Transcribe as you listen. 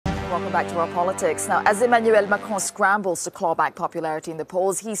Welcome back to our politics. Now, as Emmanuel Macron scrambles to claw back popularity in the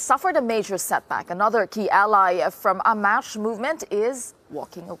polls, he suffered a major setback. Another key ally from En Marche movement is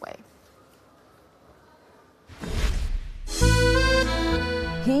walking away.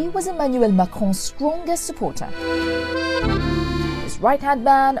 He was Emmanuel Macron's strongest supporter, his right-hand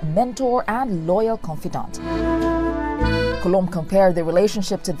man, mentor, and loyal confidant. Colombe compared their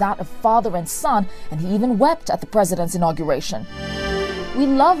relationship to that of father and son, and he even wept at the president's inauguration. "We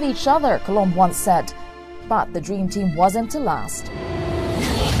love each other," Colombe once said, but the dream team wasn't to last.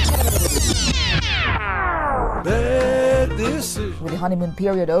 With the honeymoon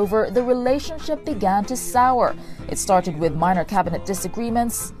period over, the relationship began to sour. It started with minor cabinet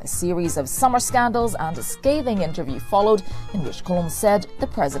disagreements, a series of summer scandals, and a scathing interview followed in which Colombe said the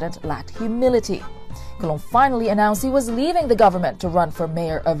president lacked humility. Colombe finally announced he was leaving the government to run for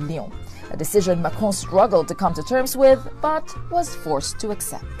mayor of Lyon, a decision Macron struggled to come to terms with, but was forced to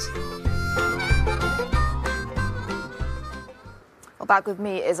accept. Well, back with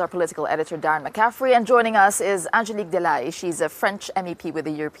me is our political editor, Darren McCaffrey, and joining us is Angelique Delahaye. She's a French MEP with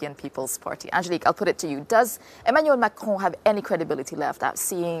the European People's Party. Angelique, I'll put it to you. Does Emmanuel Macron have any credibility left after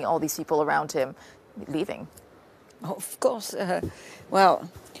seeing all these people around him leaving? Of course.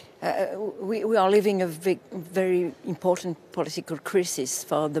 We are living a very important political crisis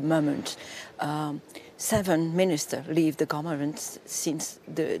for the moment. 7 ministers leave the government since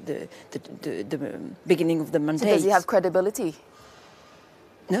the beginning of the mandate. So does he have credibility?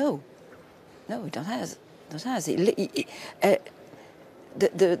 No, he don't have.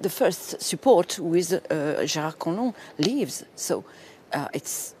 The first support with Gérard Collomb leaves, so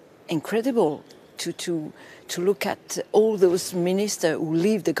it's incredible to look at all those ministers who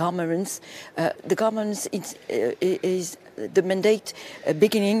leave the governments. The government is the mandate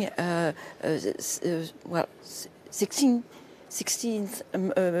beginning 16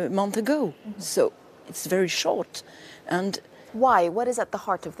 months ago. Mm-hmm. So it's very short. And why? What is at the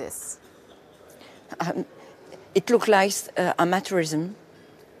heart of this? It looks like amateurism.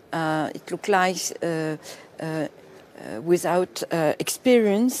 It looks like without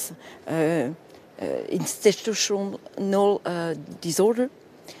experience. Institutional disorder.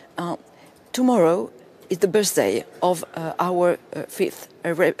 Tomorrow is the birthday of our fifth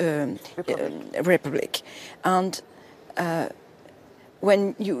Republic. And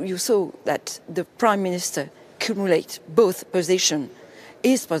when you saw that the Prime Minister accumulate both position,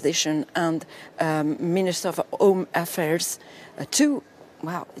 his position and Minister of Home Affairs too,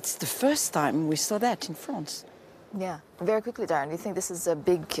 well, it's the first time we saw that in France. Yeah. Very quickly, Darren, do you think this is a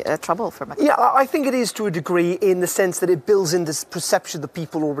big trouble for Macron? Yeah, I think it is to a degree, in the sense that it builds in this perception that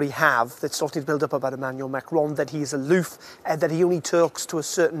people already have, that's starting to build up about Emmanuel Macron, that he is aloof, that he only talks to a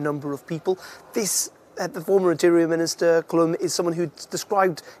certain number of people. This, the former Interior Minister, Colombe, is someone who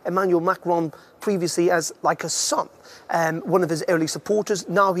described Emmanuel Macron previously as like a son, one of his early supporters.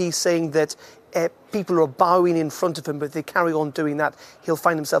 Now he's saying that people are bowing in front of him, but if they carry on doing that, he'll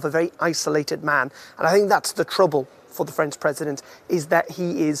find himself a very isolated man. And I think that's the trouble for the French president, is that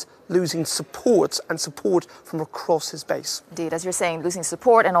he is losing support from across his base. Indeed, as you're saying, losing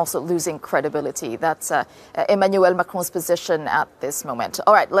support and also losing credibility. That's Emmanuel Macron's position at this moment.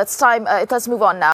 All right, let's move on now.